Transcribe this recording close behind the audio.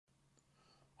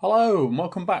Hello and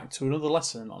welcome back to another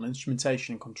lesson on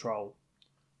instrumentation control.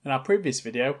 In our previous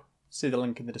video, see the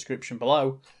link in the description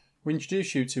below, we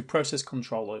introduced you to process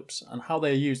control loops and how they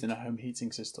are used in a home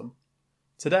heating system.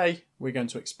 Today we're going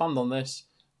to expand on this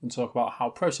and talk about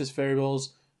how process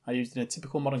variables are used in a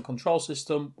typical modern control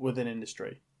system within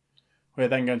industry. We're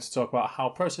then going to talk about how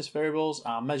process variables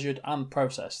are measured and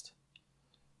processed.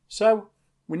 So,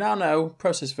 we now know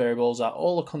process variables are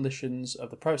all the conditions of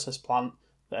the process plant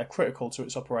that are critical to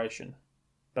its operation,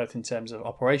 both in terms of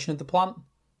operation of the plant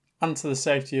and to the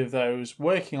safety of those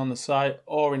working on the site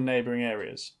or in neighbouring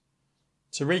areas.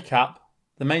 To recap,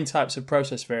 the main types of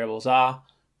process variables are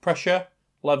pressure,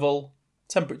 level,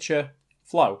 temperature,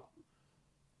 flow.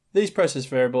 These process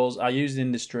variables are used in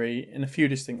industry in a few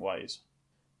distinct ways.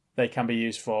 They can be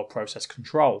used for process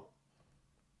control.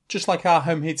 Just like our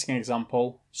home heating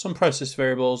example, some process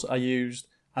variables are used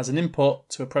as an input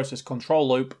to a process control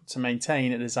loop to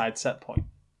maintain a desired set point.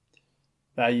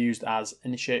 They are used as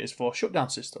initiators for shutdown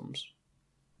systems.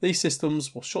 These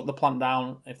systems will shut the plant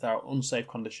down if there are unsafe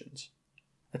conditions.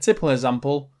 A typical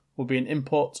example would be an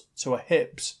input to a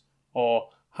HIPS or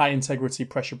high integrity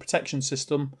pressure protection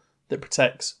system that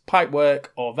protects pipework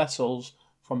or vessels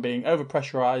from being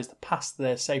overpressurized past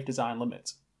their safe design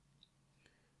limit.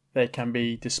 They can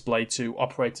be displayed to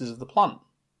operators of the plant.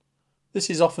 This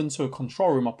is often to a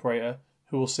control room operator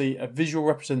who will see a visual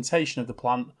representation of the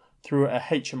plant through a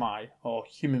HMI or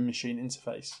human machine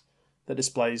interface that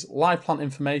displays live plant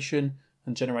information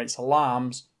and generates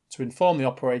alarms to inform the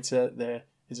operator there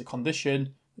is a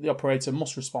condition that the operator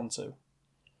must respond to.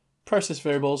 Process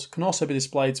variables can also be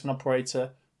displayed to an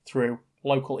operator through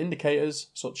local indicators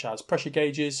such as pressure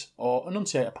gauges or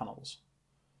annunciator panels.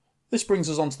 This brings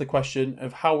us on to the question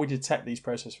of how we detect these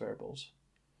process variables.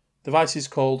 Devices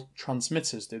called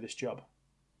transmitters do this job.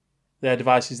 They are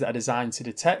devices that are designed to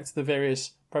detect the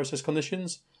various process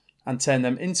conditions and turn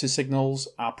them into signals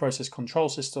our process control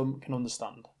system can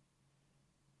understand.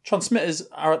 Transmitters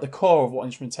are at the core of what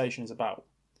instrumentation is about.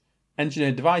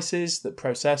 Engineered devices that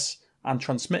process and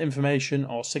transmit information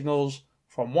or signals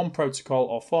from one protocol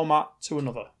or format to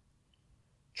another.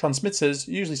 Transmitters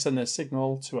usually send their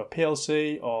signal to a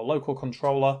PLC or local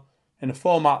controller in a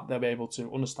format they'll be able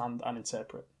to understand and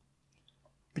interpret.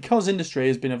 Because industry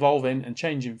has been evolving and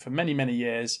changing for many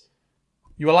years,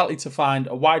 you are likely to find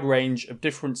a wide range of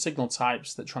different signal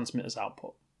types that transmitters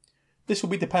output. This will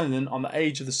be dependent on the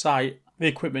age of the site the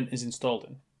equipment is installed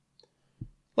in.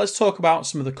 Let's talk about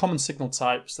some of the common signal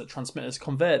types that transmitters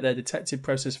convert their detected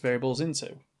process variables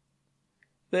into.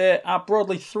 There are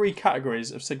broadly three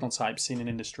categories of signal types seen in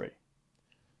industry.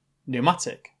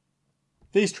 Pneumatic.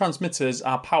 These transmitters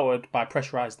are powered by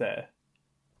pressurized air.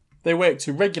 They work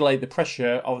to regulate the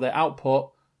pressure of their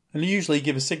output and usually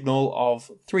give a signal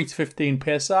of 3 to 15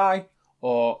 psi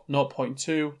or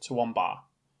 0.2 to 1 bar.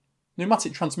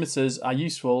 Pneumatic transmitters are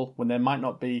useful when there might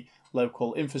not be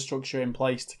local infrastructure in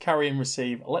place to carry and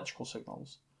receive electrical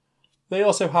signals. They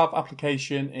also have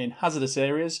application in hazardous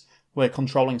areas where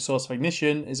controlling source of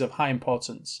ignition is of high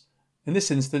importance. In this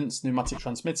instance, pneumatic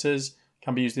transmitters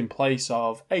can be used in place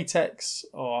of ATEX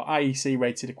or IEC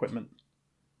rated equipment.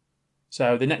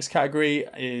 So the next category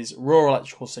is raw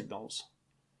electrical signals.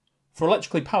 For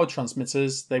electrically powered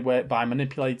transmitters, they work by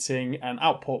manipulating an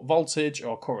output voltage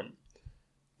or current.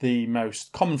 The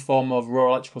most common form of raw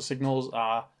electrical signals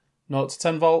are 0 to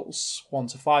 10 volts, 1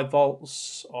 to 5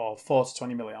 volts, or 4 to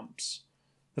 20 milliamps.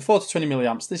 The 4 to 20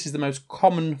 milliamps, this is the most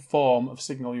common form of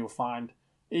signal you'll find,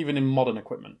 even in modern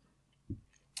equipment.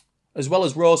 As well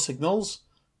as raw signals,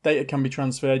 data can be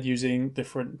transferred using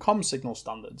different COM signal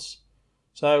standards.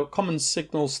 So, common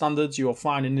signal standards you will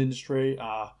find in industry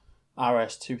are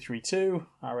RS-232,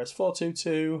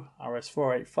 RS-422,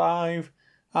 RS-485,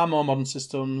 and more modern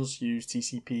systems use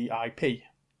TCP/IP.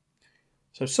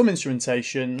 So, some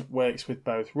instrumentation works with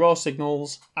both raw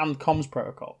signals and comms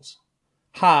protocols.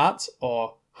 HART,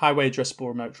 or Highway Addressable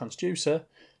Remote Transducer,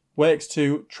 works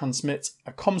to transmit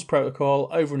a comms protocol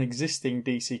over an existing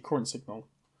DC current signal.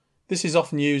 This is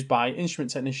often used by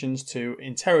instrument technicians to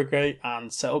interrogate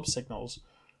and set up signals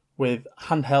with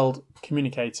handheld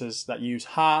communicators that use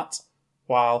HART,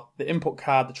 while the input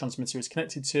card the transmitter is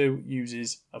connected to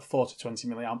uses a 4 to 20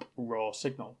 milliamp raw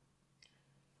signal.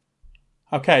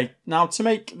 Okay, now to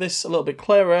make this a little bit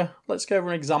clearer, let's go over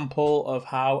an example of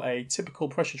how a typical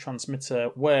pressure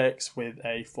transmitter works with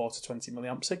a 4 to 20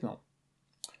 milliamp signal.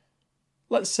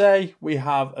 Let's say we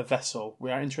have a vessel we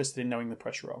are interested in knowing the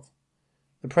pressure of.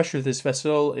 The pressure of this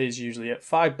vessel is usually at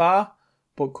 5 bar,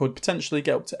 but could potentially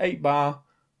get up to 8 bar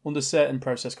under certain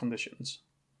process conditions.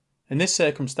 In this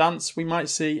circumstance, we might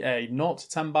see a 0 to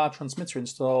 10 bar transmitter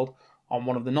installed on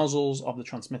one of the nozzles of the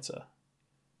transmitter.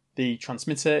 The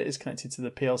transmitter is connected to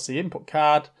the PLC input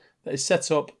card that is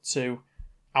set up to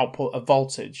output a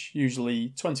voltage,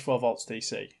 usually 24 volts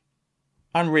DC,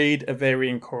 and read a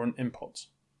varying current input.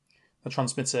 The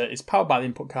transmitter is powered by the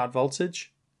input card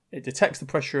voltage. It detects the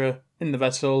pressure in the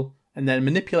vessel and then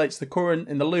manipulates the current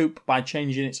in the loop by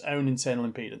changing its own internal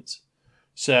impedance.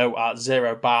 So at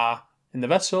 0 bar in the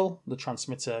vessel, the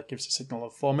transmitter gives a signal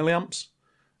of 4 milliamps.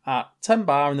 At 10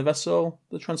 bar in the vessel,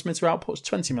 the transmitter outputs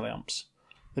 20 milliamps.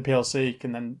 The PLC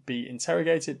can then be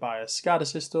interrogated by a SCADA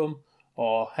system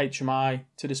or HMI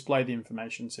to display the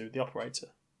information to the operator.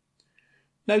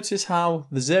 Notice how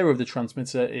the 0 of the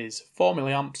transmitter is 4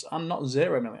 milliamps and not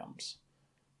 0 milliamps.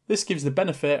 This gives the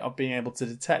benefit of being able to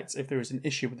detect if there is an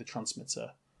issue with the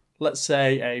transmitter, let's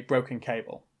say a broken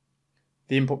cable.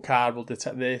 The input card will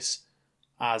detect this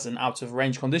as an out of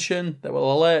range condition that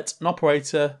will alert an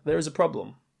operator there is a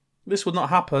problem. This would not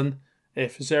happen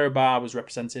if 0 bar was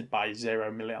represented by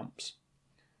 0 milliamps.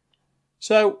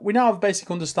 So we now have a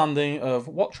basic understanding of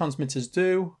what transmitters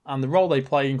do and the role they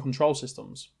play in control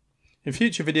systems. In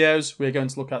future videos, we are going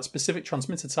to look at specific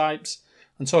transmitter types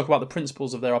and talk about the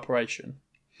principles of their operation.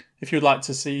 If you'd like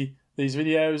to see these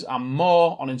videos and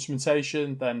more on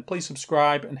instrumentation, then please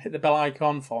subscribe and hit the bell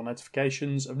icon for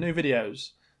notifications of new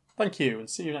videos. Thank you and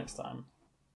see you next time.